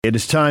It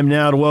is time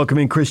now to welcome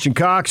in Christian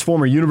Cox,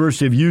 former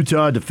University of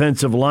Utah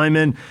defensive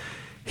lineman.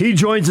 He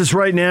joins us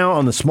right now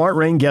on the Smart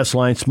Rain guest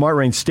line. Smart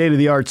Rain's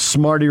state-of-the-art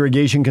smart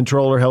irrigation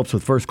controller helps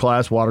with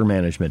first-class water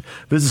management.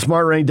 Visit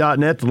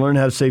smartrain.net to learn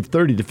how to save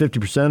 30 to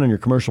 50% on your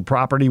commercial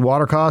property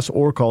water costs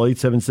or call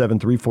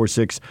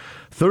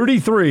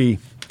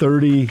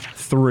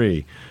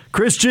 877-346-3333.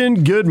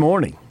 Christian, good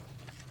morning.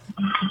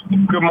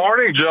 Good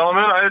morning,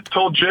 gentlemen. I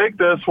told Jake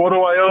this. What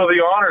do I owe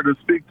the honor to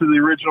speak to the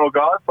original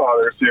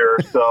Godfathers here?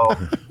 So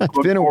it's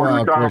been a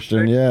while,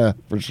 Christian. Yeah,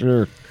 for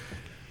sure.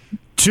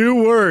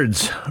 2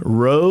 words: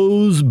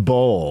 Rose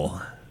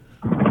Bowl.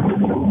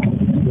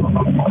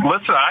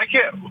 Listen,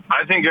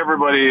 I think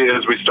everybody,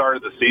 as we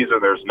started the season,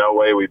 there's no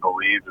way we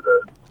believed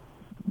that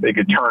they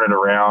could turn it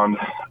around.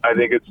 I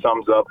think it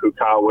sums up who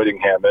Kyle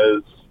Whittingham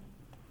is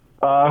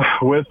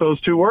with those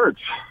 2 words.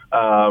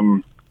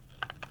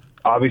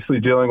 Obviously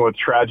dealing with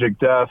tragic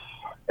death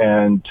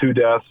and 2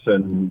 deaths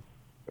and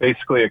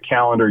basically a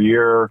calendar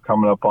year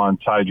coming up on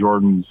Ty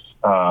Jordan's,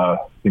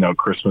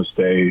 Christmas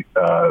Day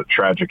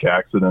tragic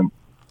accident.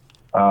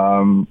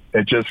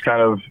 It just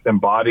kind of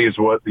embodies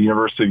what the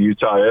University of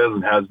Utah is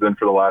and has been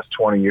for the last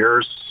 20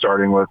 years,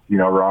 starting with,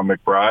 Ron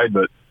McBride.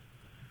 But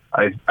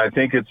I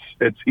think it's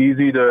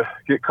easy to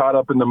get caught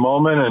up in the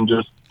moment and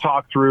just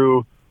talk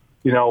through,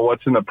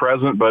 what's in the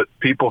present, but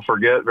people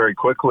forget very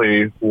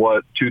quickly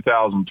what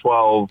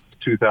 2012,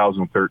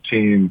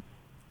 2013,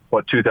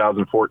 what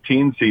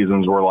 2014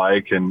 seasons were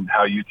like and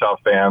how Utah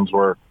fans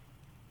were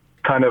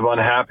kind of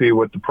unhappy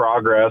with the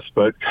progress.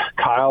 But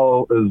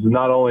Kyle has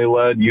not only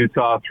led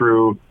Utah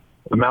through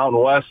the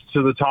Mountain West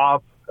to the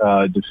top,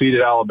 defeated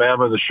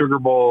Alabama in the Sugar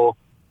Bowl,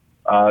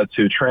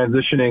 to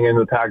transitioning in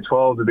the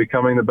Pac-12 to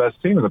becoming the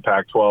best team in the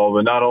Pac-12,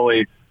 and not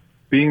only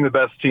being the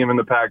best team in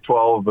the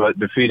Pac-12, but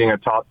defeating a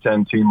top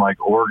 10 team like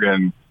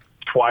Oregon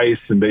twice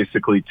in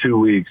basically 2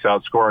 weeks,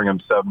 outscoring them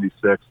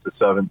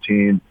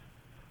 76-17.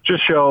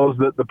 Just shows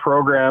that the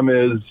program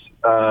is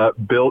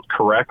built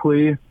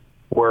correctly,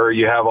 where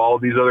you have all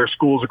of these other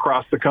schools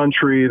across the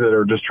country that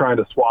are just trying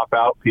to swap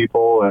out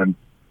people. And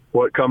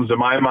what comes to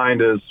my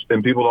mind is,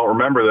 and people don't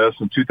remember this,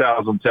 in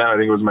 2010, I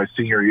think it was my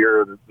senior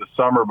year, the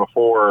summer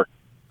before,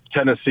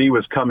 Tennessee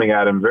was coming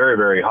at him very,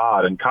 very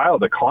hot, and Kyle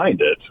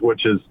declined it,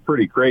 which is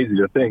pretty crazy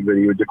to think that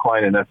he would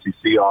decline an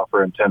SEC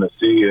offer in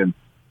Tennessee. And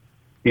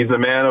he's a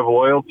man of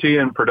loyalty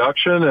and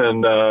production,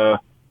 and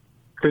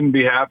couldn't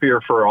be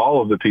happier for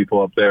all of the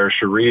people up there,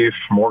 Sharif,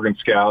 Morgan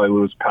Scalley,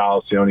 Louis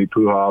Powell, Sione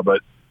Puha,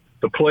 but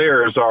the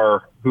players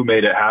are who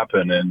made it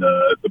happen, and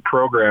the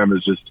program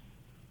is just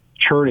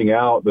churning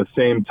out the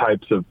same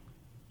types of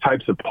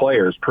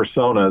players,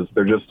 personas.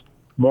 They're just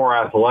more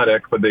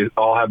athletic, but they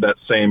all have that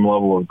same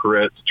level of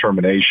grit,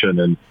 determination,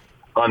 and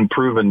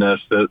unprovenness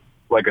that,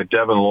 like a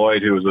Devin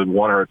Lloyd, who was a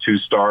 1 or a 2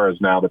 star,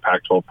 is now the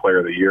Pac-12 Player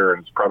of the Year,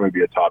 and it's probably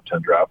be a top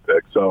 10 draft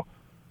pick. So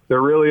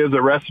there really is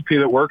a recipe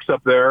that works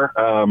up there.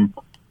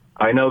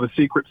 I know the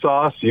secret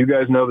sauce. You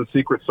guys know the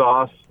secret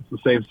sauce. It's the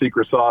same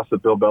secret sauce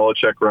that Bill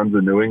Belichick runs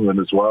in New England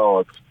as well.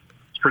 It's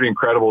pretty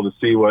incredible to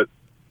see what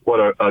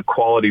a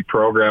quality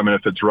program, and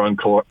if it's run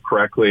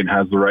correctly and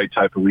has the right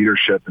type of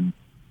leadership, and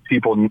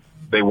people,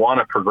 they want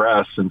to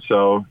progress. And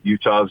so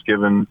Utah's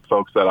given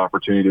folks that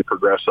opportunity to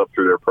progress up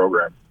through their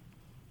program.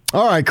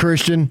 All right,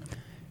 Christian.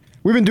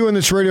 We've been doing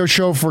this radio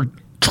show for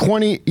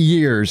 20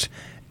 years,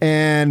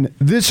 and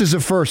this is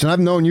a first, and I've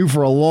known you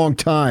for a long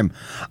time.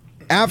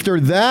 After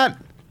that,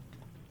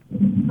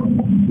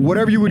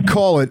 whatever you would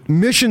call it,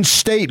 mission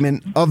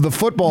statement of the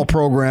football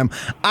program,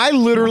 I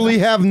literally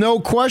have no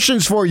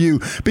questions for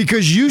you,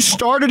 because you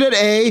started at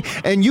A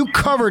and you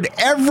covered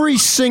every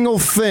single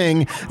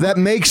thing that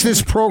makes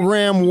this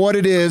program what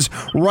it is,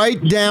 right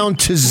down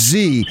to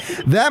Z.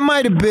 That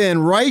might have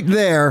been right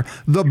there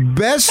the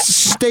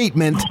best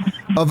statement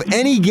of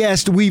any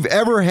guest we've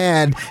ever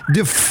had,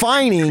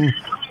 defining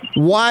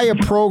why a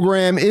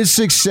program is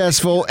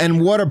successful and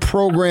what a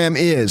program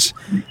is.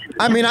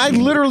 I mean, I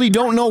literally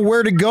don't know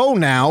where to go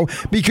now,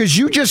 because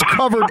you just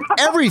covered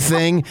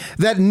everything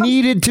that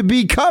needed to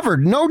be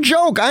covered. No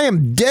joke. I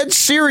am dead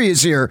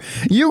serious here.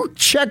 You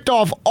checked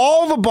off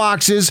all the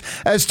boxes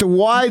as to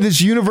why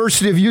this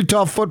University of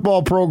Utah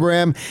football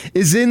program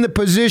is in the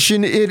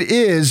position it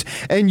is,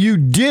 and you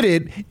did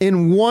it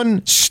in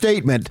one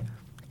statement.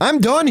 I'm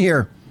done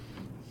here.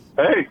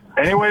 Hey,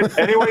 any way to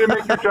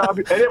make your job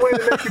easier,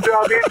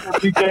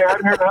 TK,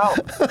 I'm here to help.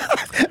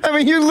 I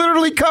mean, you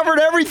literally covered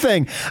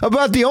everything.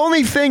 About the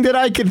only thing that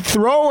I could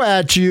throw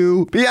at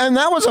you, and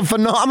that was a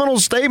phenomenal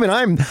statement.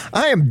 I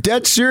am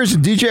dead serious,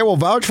 and DJ will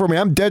vouch for me.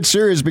 I'm dead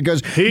serious,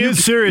 because he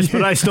is serious,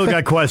 but I still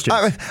got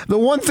questions. The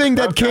one thing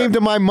that came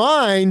to my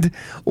mind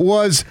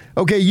was,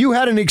 okay, you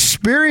had an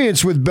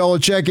experience with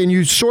Belichick, and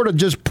you sort of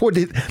just put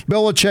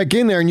Belichick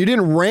in there, and you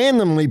didn't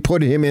randomly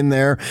put him in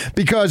there,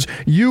 because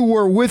you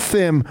were with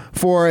him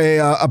for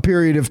a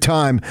period of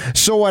time.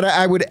 So what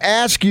I would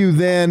ask you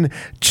then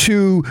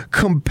to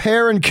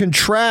compare and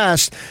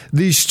contrast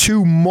these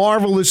two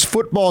marvelous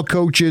football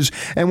coaches.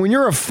 And when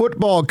you're a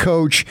football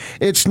coach,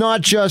 it's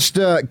not just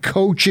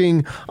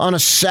coaching on a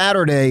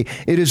Saturday.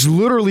 It is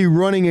literally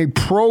running a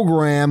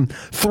program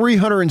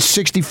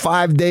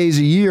 365 days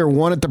a year,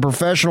 one at the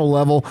professional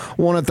level,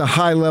 one at the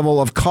high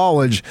level of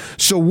college.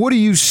 So what do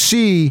you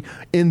see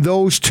in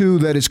those two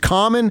that is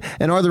common,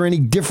 and are there any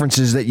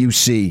differences that you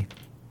see?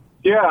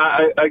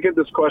 Yeah, I get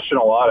this question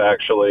a lot,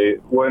 actually.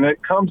 When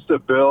it comes to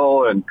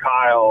Bill and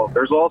Kyle,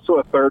 there's also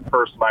a third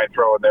person I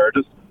throw in there,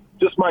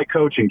 just my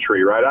coaching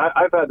tree, right?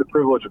 I've had the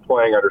privilege of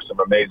playing under some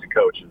amazing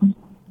coaches.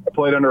 I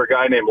played under a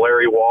guy named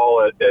Larry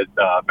Wall at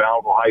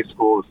Bountiful High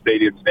School. The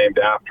stadium's named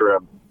after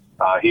him.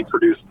 He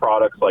produced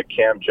products like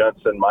Cam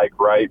Jensen, Mike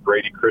Wright,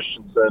 Brady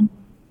Christensen,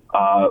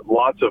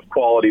 lots of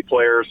quality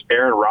players.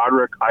 Aaron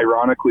Roderick,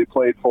 ironically,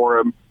 played for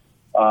him.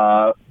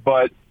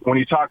 But when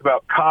you talk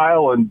about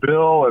Kyle and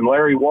Bill and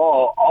Larry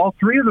Wall, all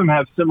three of them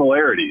have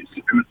similarities.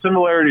 And the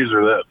similarities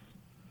are this.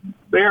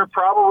 They are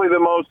probably the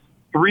most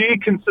three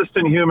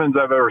consistent humans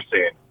I've ever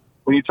seen.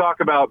 When you talk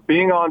about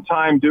being on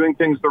time, doing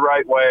things the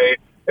right way,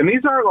 and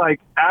these aren't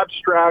like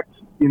abstract,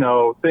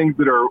 things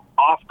that are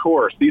off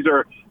course. These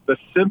are the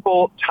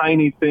simple,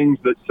 tiny things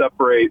that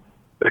separate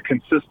the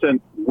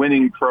consistent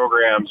winning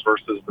programs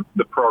versus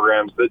the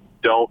programs that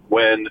don't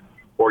win,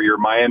 or your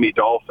Miami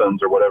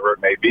Dolphins or whatever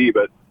it may be.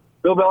 But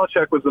Bill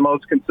Belichick was the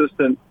most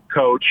consistent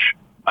coach.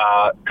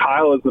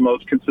 Kyle is the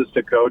most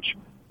consistent coach.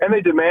 And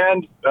they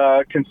demand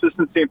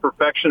consistency and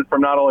perfection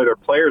from not only their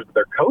players, but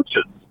their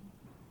coaches.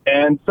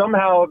 And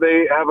somehow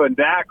they have a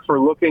knack for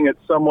looking at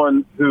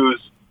someone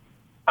who's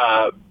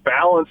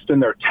balanced in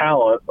their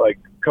talent. Like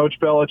Coach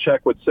Belichick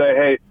would say,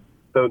 hey,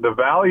 the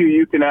value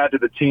you can add to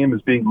the team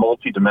is being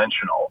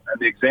multidimensional. And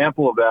the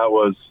example of that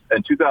was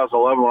in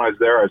 2011 when I was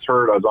there, I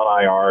was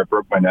on IR, I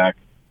broke my neck.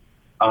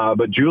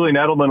 But Julian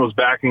Edelman was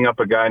backing up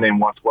a guy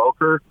named Wes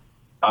Welker.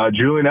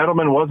 Julian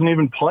Edelman wasn't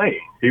even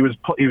playing. He was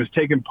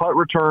taking punt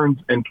returns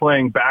and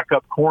playing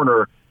backup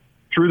corner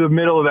through the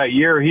middle of that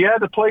year. He had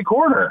to play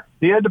corner.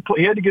 He had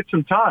to get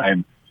some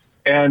time.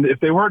 And if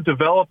they weren't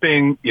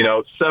developing,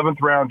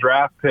 7th round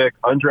draft pick,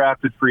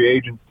 undrafted free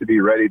agents to be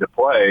ready to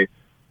play,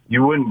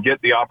 you wouldn't get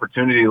the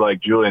opportunity like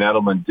Julian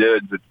Edelman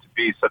did to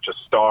be such a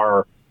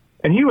star.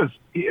 And he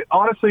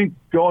honestly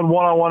going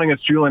one-on-one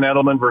against Julian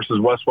Edelman versus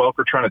Wes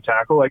Welker trying to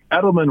tackle. Like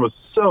Edelman was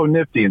so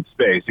nifty in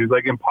space. He was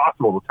like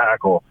impossible to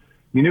tackle.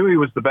 You knew he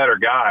was the better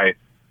guy,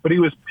 but he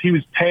was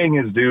paying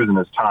his dues in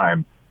his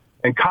time.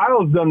 And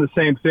Kyle's done the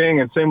same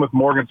thing, and same with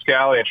Morgan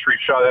Scalley and Shree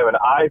Shaw. They have an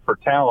eye for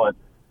talent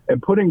and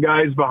putting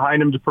guys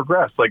behind him to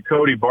progress. Like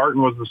Cody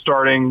Barton was the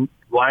starting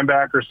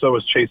linebacker, so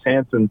was Chase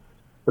Hansen.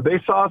 But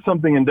they saw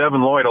something in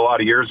Devin Lloyd a lot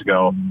of years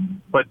ago.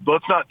 But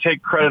let's not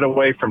take credit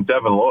away from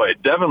Devin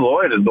Lloyd. Devin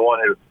Lloyd is the one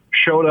who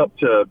showed up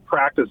to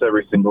practice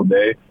every single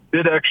day,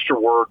 did extra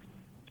work,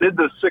 did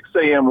the 6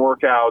 a.m.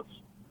 workouts,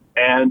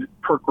 and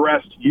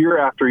progressed year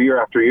after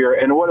year after year.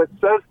 And what it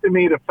says to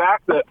me, the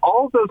fact that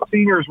all of those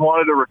seniors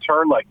wanted to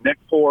return, like Nick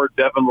Ford,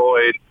 Devin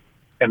Lloyd,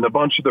 and a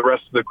bunch of the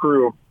rest of the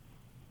crew,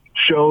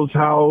 shows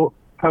how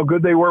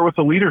good they were with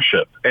the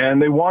leadership.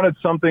 And they wanted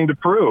something to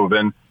prove.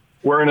 And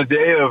we're in a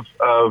day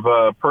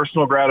of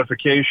personal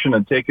gratification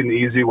and taking the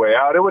easy way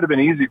out. It would have been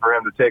easy for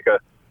him to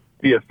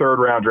be a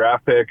 3rd-round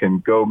draft pick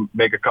and go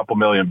make a couple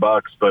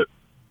 $1,000,000, but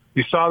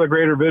he saw the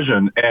greater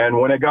vision. And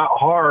when it got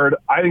hard,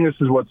 I think this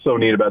is what's so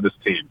neat about this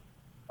team.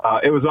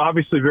 It was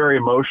obviously very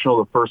emotional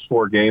the first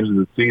 4 games of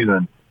the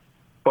season,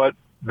 but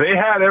they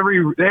had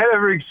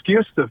every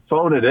excuse to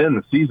phone it in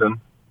the season.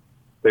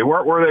 They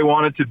weren't where they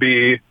wanted to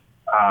be.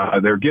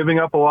 They're giving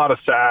up a lot of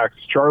sacks.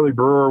 Charlie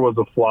Brewer was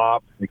a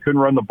flop. They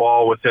couldn't run the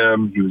ball with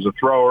him. He was a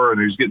thrower, and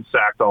he was getting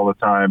sacked all the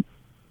time.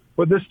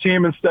 But this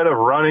team, instead of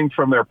running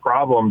from their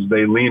problems,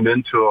 they leaned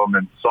into them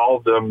and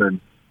solved them,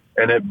 and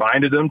it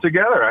binded them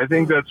together. I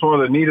think that's one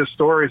of the neatest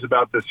stories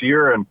about this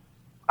year. And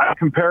I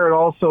compare it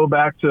also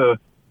back to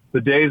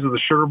the days of the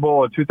Sugar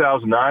Bowl in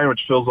 2009,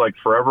 which feels like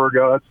forever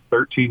ago. That's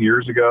 13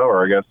 years ago,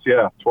 or I guess,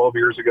 12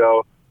 years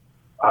ago.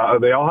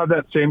 They all have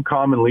that same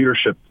common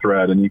leadership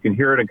thread, and you can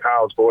hear it in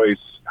Kyle's voice,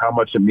 how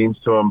much it means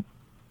to him.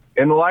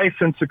 In life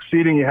and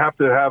succeeding, you have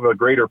to have a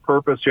greater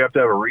purpose. You have to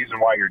have a reason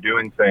why you're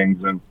doing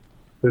things, and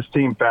this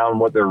team found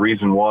what their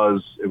reason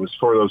was. It was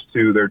for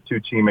their 2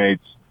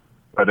 teammates,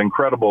 but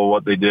incredible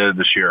what they did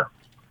this year.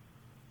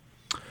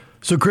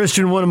 So,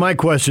 Christian, one of my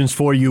questions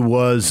for you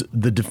was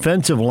the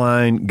defensive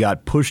line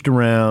got pushed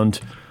around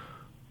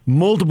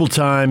multiple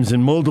times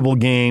in multiple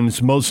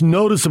games, most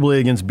noticeably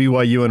against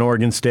BYU and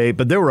Oregon State,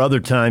 but there were other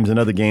times in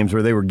other games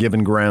where they were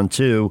given ground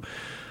too.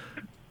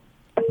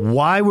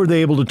 Why were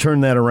they able to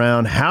turn that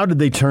around? How did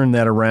they turn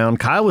that around?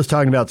 Kyle was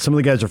talking about some of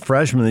the guys are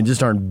freshmen. They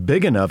just aren't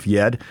big enough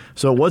yet.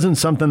 So it wasn't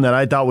something that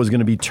I thought was going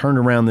to be turned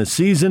around this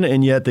season,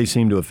 and yet they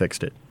seem to have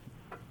fixed it.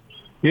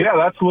 Yeah,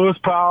 that's Lewis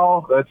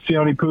Powell. That's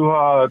Sione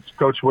Puha. That's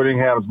Coach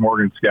Whittingham's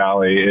Morgan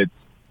Scalley. It's,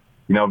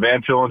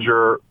 Van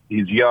Fillinger,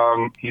 he's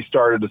young. He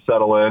started to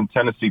settle in.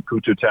 Tennessee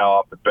Pututal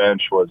off the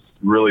bench was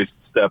really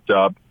stepped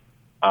up.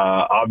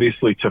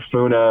 Obviously,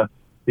 Tafuna,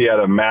 he had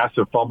a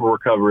massive fumble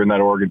recovery in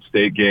that Oregon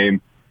State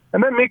game.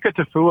 And then Mika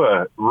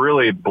Tafua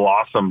really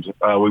blossomed.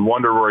 We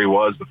wondered where he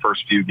was the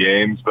first few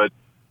games. But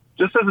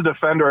just as a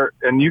defender,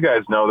 and you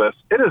guys know this,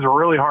 it is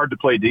really hard to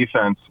play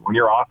defense when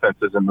your offense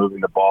isn't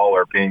moving the ball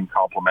or being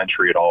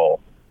complimentary at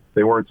all.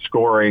 They weren't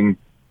scoring.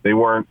 They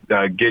weren't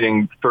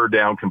getting third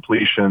down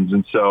completions.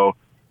 And so,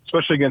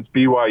 especially against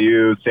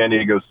BYU, San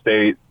Diego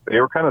State, they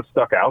were kind of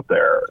stuck out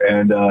there.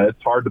 And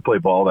it's hard to play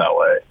ball that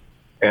way.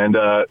 And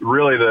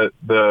really,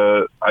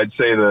 I'd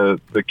say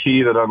the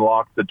key that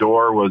unlocked the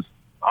door was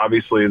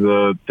obviously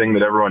the thing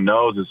that everyone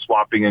knows is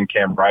swapping in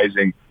Cam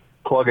Rising,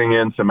 plugging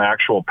in some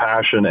actual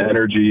passion,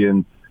 energy,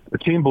 and the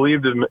team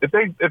believed him. If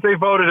they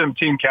voted him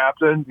team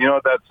captain, you know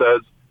what that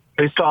says?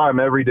 They saw him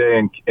every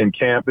day in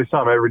camp. They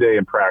saw him every day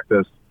in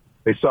practice.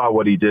 They saw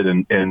what he did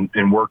in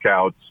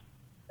workouts.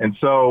 And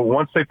so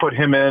once they put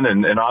him in,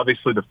 and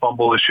obviously the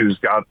fumble issues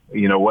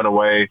went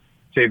away.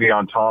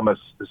 Tavion Thomas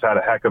has had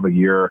a heck of a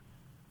year.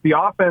 The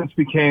offense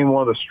became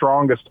one of the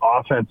strongest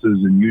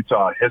offenses in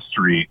Utah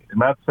history,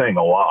 and that's saying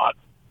a lot.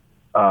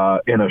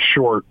 In a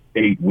short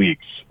 8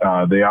 weeks,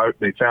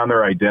 they found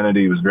their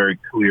identity. It was very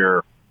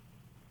clear.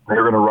 They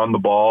were going to run the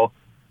ball,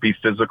 be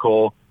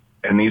physical,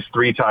 and these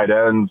three tight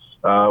ends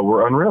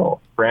were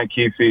unreal. Grant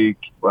Keefe,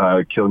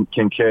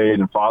 Kincaid,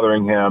 and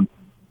Fotheringham,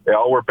 they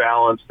all were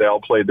balanced. They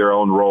all played their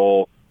own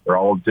role. They're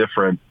all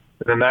different.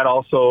 And then that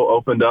also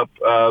opened up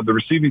the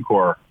receiving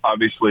corps.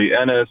 Obviously,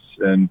 Ennis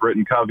and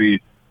Britton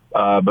Covey,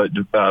 but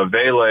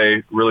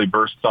Vele really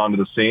burst onto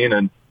the scene.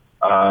 And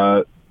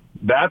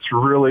that's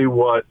really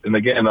what, and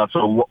again, that's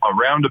a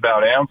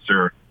roundabout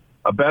answer.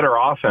 A better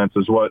offense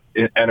is what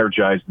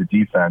energized the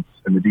defense,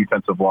 and the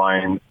defensive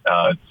line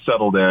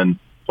settled in,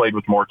 played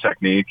with more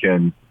technique,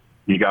 and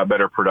you got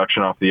better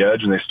production off the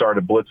edge, and they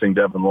started blitzing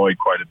Devin Lloyd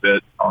quite a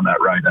bit on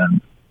that right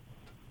end.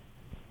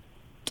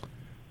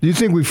 Do you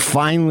think we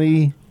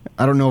finally,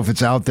 I don't know if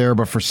it's out there,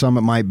 but for some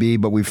it might be,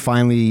 but we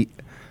finally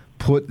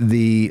put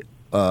the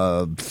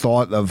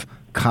thought of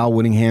Kyle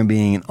Whittingham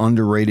being an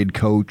underrated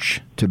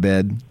coach to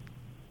bed?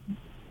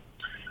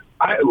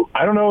 I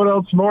don't know what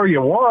else more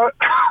you want.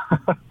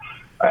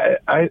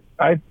 I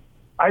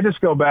just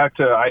go back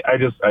to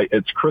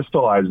it's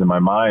crystallized in my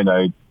mind.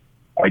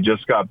 I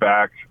just got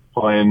back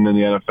playing in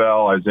the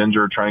NFL. I was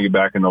injured, trying to get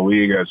back in the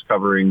league. I was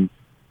covering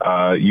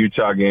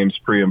Utah games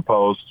pre and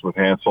post with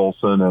Hans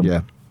Olsen,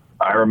 and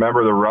I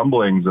remember the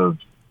rumblings of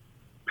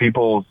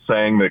people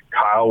saying that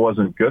Kyle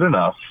wasn't good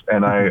enough,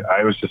 and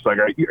I was just like,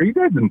 are you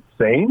guys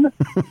insane?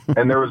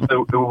 And there was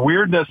the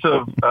weirdness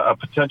of a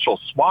potential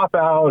swap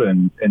out,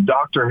 and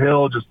Dr.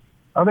 Hill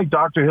I don't think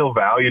Dr. Hill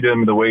valued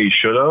him the way he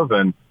should have.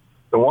 And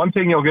the one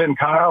thing you'll get in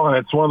Kyle, and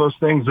it's one of those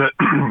things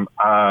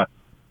that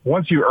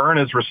once you earn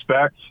his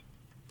respect,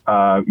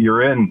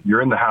 you're in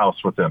the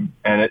house with him,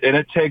 and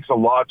it takes a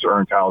lot to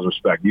earn Kyle's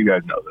respect. You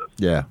guys know this.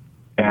 Yeah.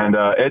 And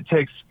it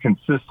takes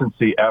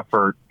consistency,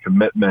 effort,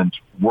 commitment,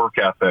 work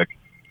ethic.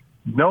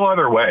 No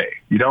other way.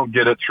 You don't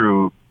get it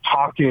through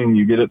talking.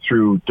 You get it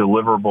through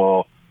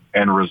deliverable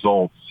and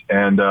results.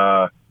 And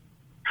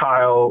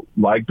Kyle,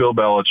 like Bill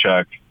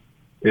Belichick,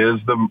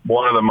 is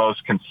one of the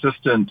most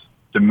consistent,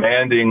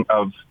 demanding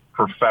of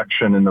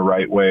perfection in the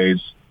right ways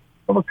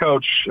of a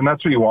coach. And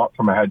that's what you want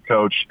from a head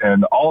coach.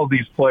 And all of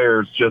these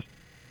players you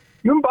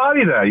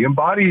embody that. You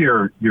embody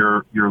your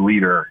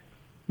leader.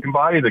 You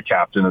embody the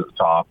captain at the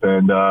top.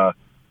 And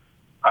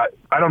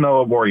I don't know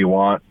what more you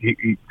want.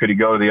 Could he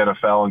go to the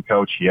NFL and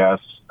coach? Yes.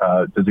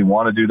 Does he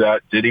want to do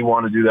that? Did he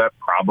want to do that?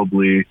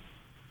 Probably.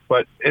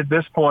 But at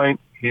this point,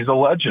 he's a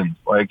legend.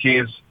 Like he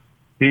is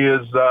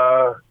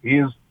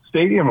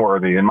stadium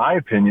worthy, in my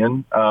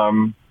opinion.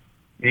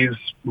 He's,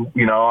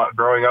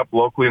 growing up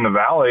locally in the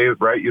Valley,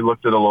 right? You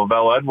looked at a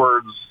Lavelle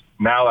Edwards.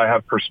 Now I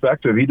have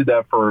perspective. He did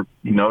that for,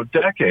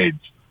 decades.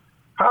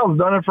 Kyle's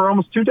done it for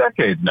almost 2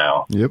 decades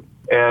now. Yep.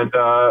 And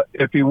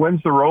if he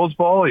wins the Rose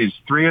Bowl, he's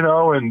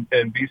 3-0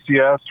 in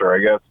BCS, or I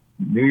guess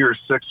New Year's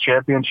Six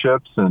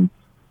championships, and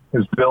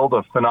has built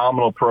a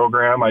phenomenal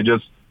program. I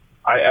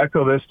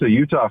echo this to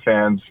Utah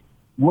fans.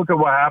 Look at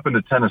what happened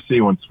to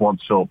Tennessee once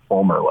Philip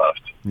Fulmer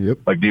left. Yep.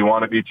 Like, do you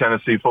want to be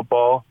Tennessee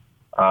football?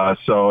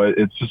 So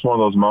it's just one of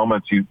those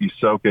moments you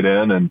soak it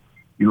in, and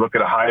you look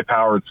at a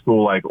high-powered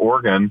school like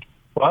Oregon.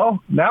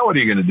 Well, now what are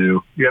you going to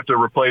do? You have to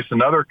replace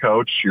another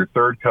coach, your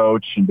third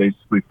coach in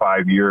basically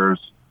 5 years.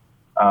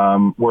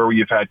 Where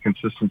you've had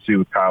consistency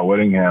with Kyle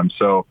Whittingham.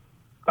 So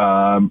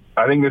I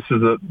think this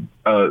is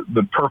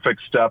the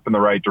perfect step in the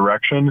right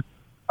direction.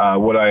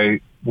 Would I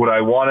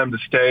want him to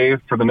stay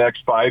for the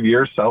next 5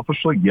 years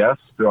selfishly? Yes.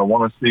 Do I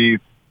want to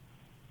see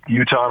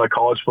Utah in a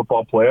college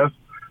football playoff?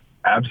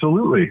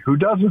 Absolutely. Who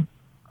doesn't?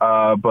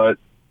 But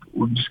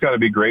we've just got to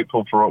be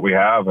grateful for what we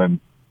have. And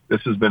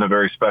this has been a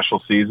very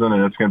special season,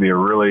 and it's going to be a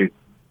really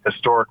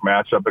historic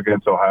matchup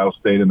against Ohio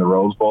State in the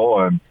Rose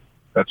Bowl. And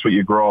that's what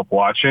you grow up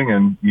watching,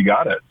 and you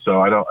got it.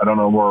 So I don't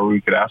know more we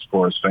could ask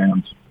for as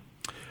fans.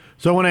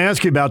 So when I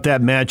ask you about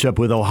that matchup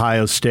with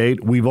Ohio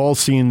State, we've all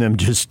seen them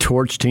just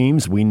torch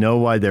teams. We know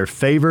why they're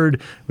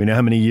favored. We know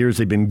how many years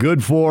they've been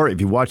good for.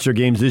 If you watch their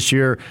games this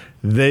year,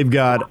 they've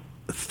got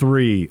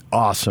 3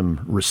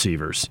 awesome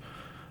receivers.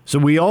 So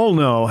we all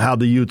know how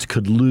the Utes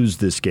could lose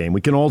this game.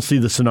 We can all see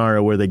the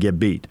scenario where they get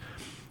beat.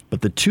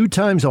 But the 2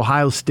 times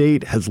Ohio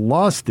State has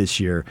lost this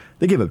year,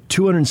 they gave up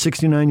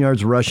 269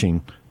 yards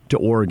rushing to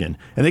Oregon.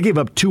 And they gave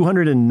up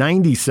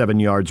 297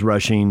 yards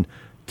rushing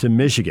to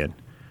Michigan.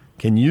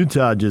 Can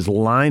Utah just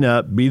line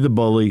up, be the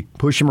bully,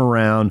 push them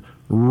around,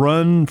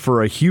 run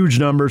for a huge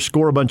number,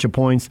 score a bunch of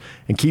points,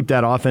 and keep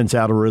that offense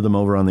out of rhythm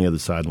over on the other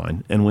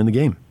sideline and win the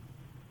game?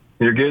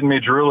 You're getting me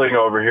drooling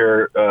over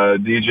here,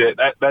 DJ.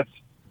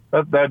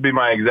 That'd be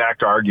my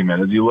exact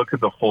argument. As you look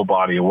at the full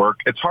body of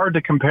work, it's hard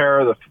to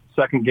compare the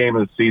second game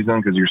of the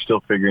season because you're still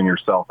figuring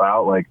yourself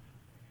out. Like,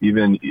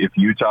 even if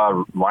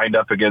Utah lined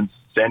up against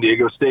San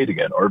Diego State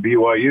again or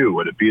BYU,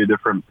 would it be a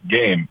different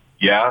game?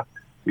 Yeah,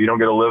 you don't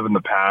get to live in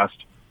the past.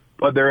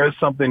 But there is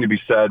something to be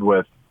said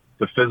with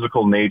the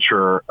physical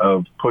nature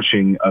of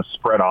pushing a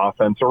spread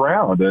offense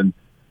around. And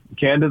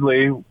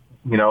candidly,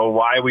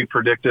 why we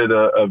predicted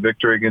a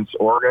victory against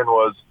Oregon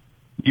was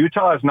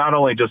Utah is not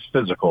only just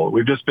physical.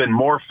 We've just been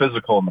more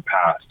physical in the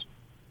past.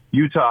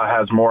 Utah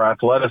has more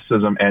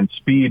athleticism and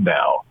speed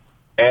now,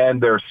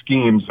 and their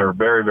schemes are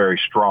very, very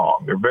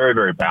strong. They're very,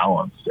 very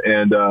balanced.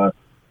 And it'll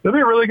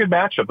be a really good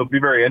matchup. It'll be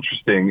very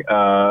interesting.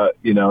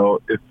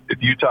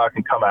 If Utah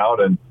can come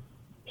out and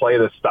play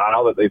the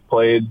style that they've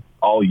played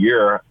all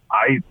year,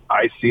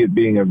 I see it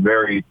being a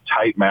very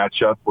tight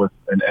matchup with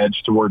an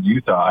edge towards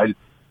Utah.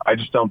 I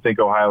just don't think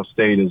Ohio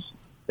State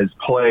has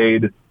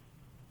played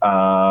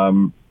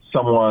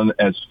someone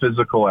as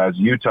physical as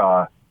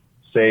Utah,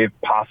 save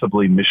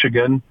possibly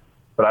Michigan.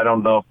 But I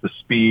don't know if the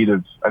speed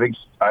of – I think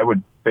I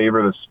would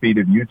favor the speed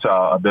of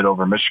Utah a bit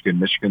over Michigan.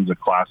 Michigan's a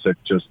classic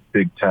just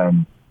Big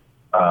Ten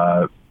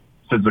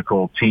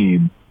physical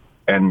team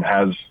and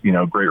has,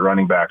 great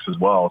running backs as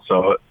well.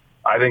 So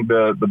I think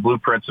the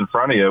blueprint's in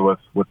front of you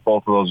with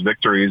both of those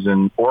victories.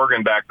 And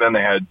Oregon back then,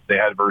 they had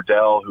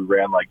Verdell, who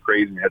ran like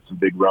crazy and had some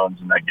big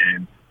runs in that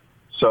game.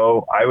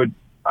 So I would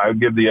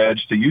give the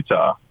edge to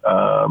Utah.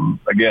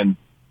 Again,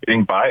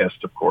 being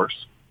biased, of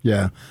course.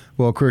 Yeah.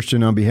 Well,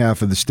 Christian, on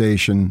behalf of the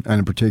station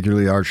and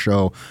particularly our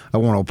show, I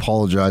want to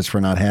apologize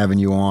for not having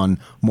you on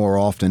more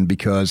often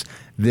because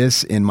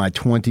this, in my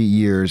 20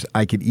 years,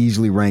 I could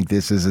easily rank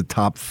this as a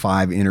top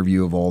 5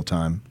 interview of all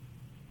time.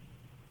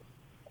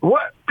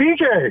 What?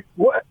 PJ,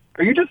 what?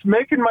 Are you just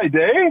making my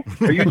day?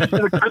 Are you just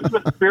in the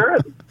Christmas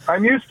spirit?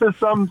 I'm used to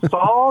some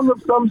song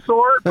of some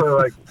sort, but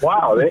like,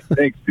 wow,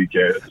 thanks,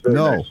 PJ. That's very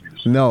nice.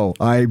 No,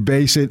 I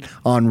base it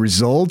on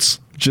results,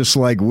 just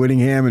like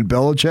Whittingham and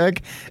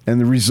Belichick,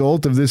 and the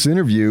result of this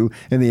interview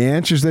and the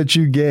answers that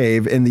you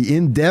gave and the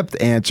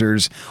in-depth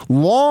answers,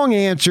 long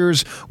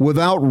answers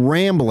without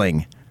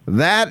rambling.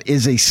 That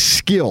is a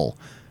skill.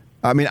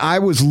 I mean, I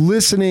was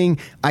listening.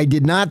 I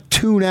did not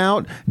tune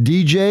out.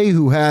 DJ,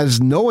 who has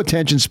no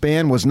attention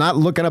span, was not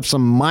looking up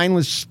some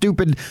mindless,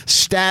 stupid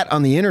stat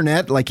on the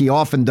internet like he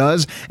often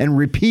does and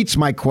repeats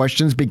my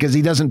questions because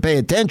he doesn't pay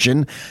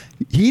attention.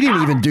 He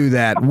didn't even do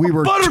that. We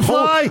were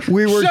butterfly,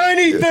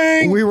 shiny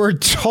thing. We were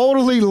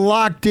totally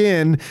locked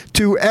in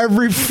to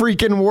every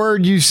freaking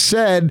word you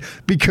said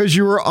because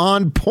you were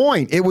on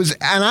point. It was,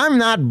 and I'm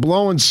not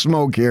blowing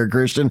smoke here,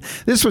 Christian.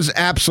 This was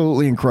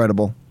absolutely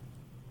incredible.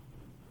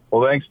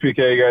 Well, thanks,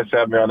 PK. You guys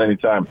have me on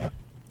anytime.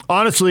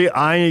 Honestly,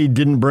 I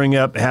didn't bring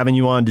up having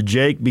you on to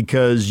Jake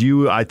because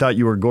I thought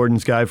you were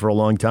Gordon's guy for a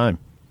long time.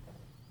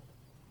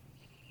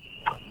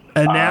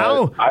 And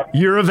now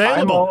you're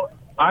available.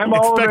 I'm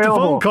Expect available.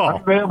 A phone call.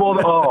 I'm available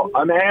to all.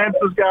 I'm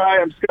Hance's guy.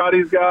 I'm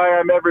Scotty's guy.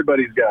 I'm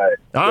everybody's guy.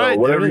 All right.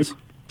 Whatever.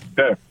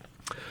 Okay.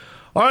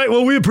 All right.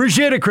 Well, we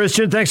appreciate it,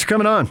 Christian. Thanks for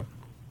coming on.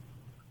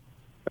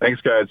 Thanks,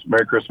 guys.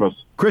 Merry Christmas.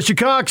 Christian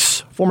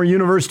Cox, former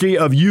University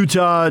of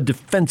Utah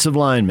defensive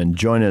lineman,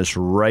 join us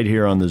right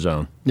here on The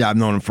Zone. Yeah, I've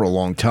known him for a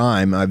long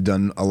time. I've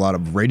done a lot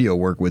of radio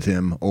work with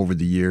him over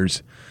the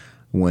years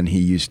when he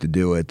used to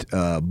do it.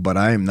 But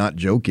I am not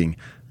joking.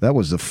 That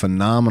was a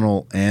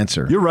phenomenal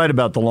answer. You're right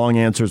about the long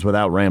answers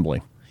without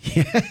rambling.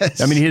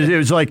 Yes. I mean, it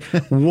was like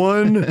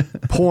one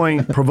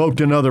point provoked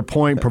another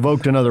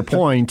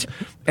point,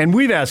 And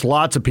we've asked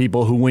lots of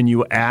people who, when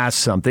you ask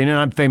something, and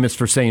I'm famous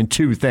for saying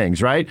 2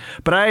 things, right?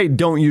 But I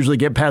don't usually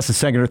get past the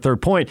second or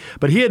third point.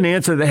 But he had an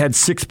answer that had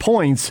 6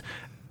 points.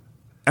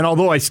 And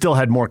although I still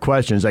had more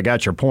questions, I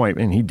got your point.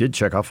 And he did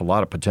check off a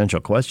lot of potential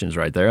questions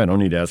right there. I don't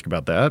need to ask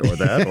about that or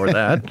that or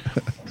that.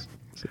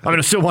 I mean,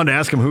 I still wanted to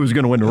ask him who was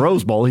going to win the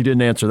Rose Bowl. He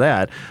didn't answer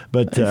that.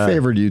 But he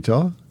favored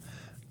Utah.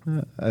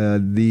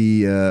 And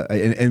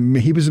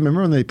he was,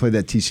 remember when they played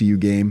that TCU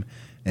game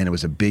and it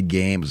was a big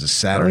game. It was a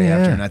Saturday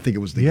afternoon. I think it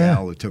was the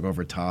gal who took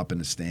over top in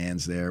the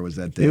stands there. Was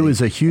that day. It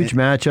was a huge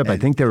matchup. I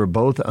think they were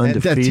both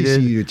undefeated.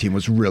 That TCU team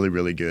was really,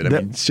 really good.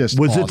 It's just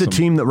was awesome. it the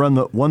team that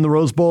won the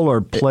Rose Bowl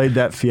or played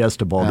that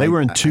Fiesta Bowl? They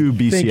were in two BCS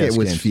games. I think it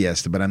was games.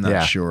 Fiesta, but I'm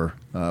not sure.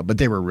 But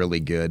they were really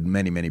good.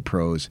 Many, many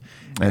pros.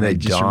 And I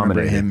just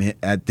remember him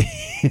at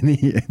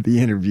the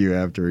interview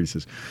after. He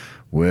says,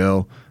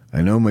 "Well,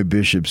 I know my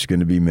bishop's going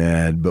to be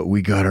mad, but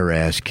we got our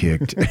ass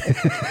kicked."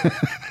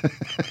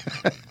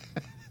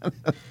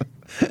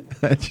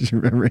 I just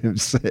remember him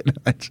saying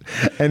that.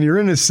 And you're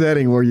in a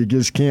setting where you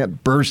just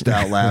can't burst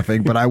out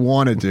laughing, but I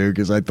wanted to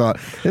because I thought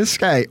this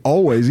guy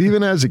always,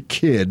 even as a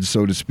kid,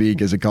 so to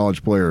speak, as a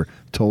college player,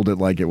 told it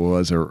like it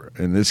was, or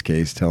in this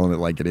case, telling it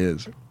like it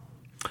is.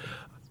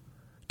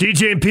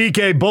 DJ and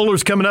PK,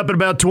 Bowlers coming up in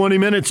about 20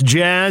 minutes.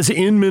 Jazz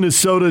in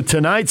Minnesota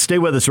tonight. Stay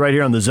with us right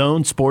here on the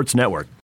Zone Sports Network.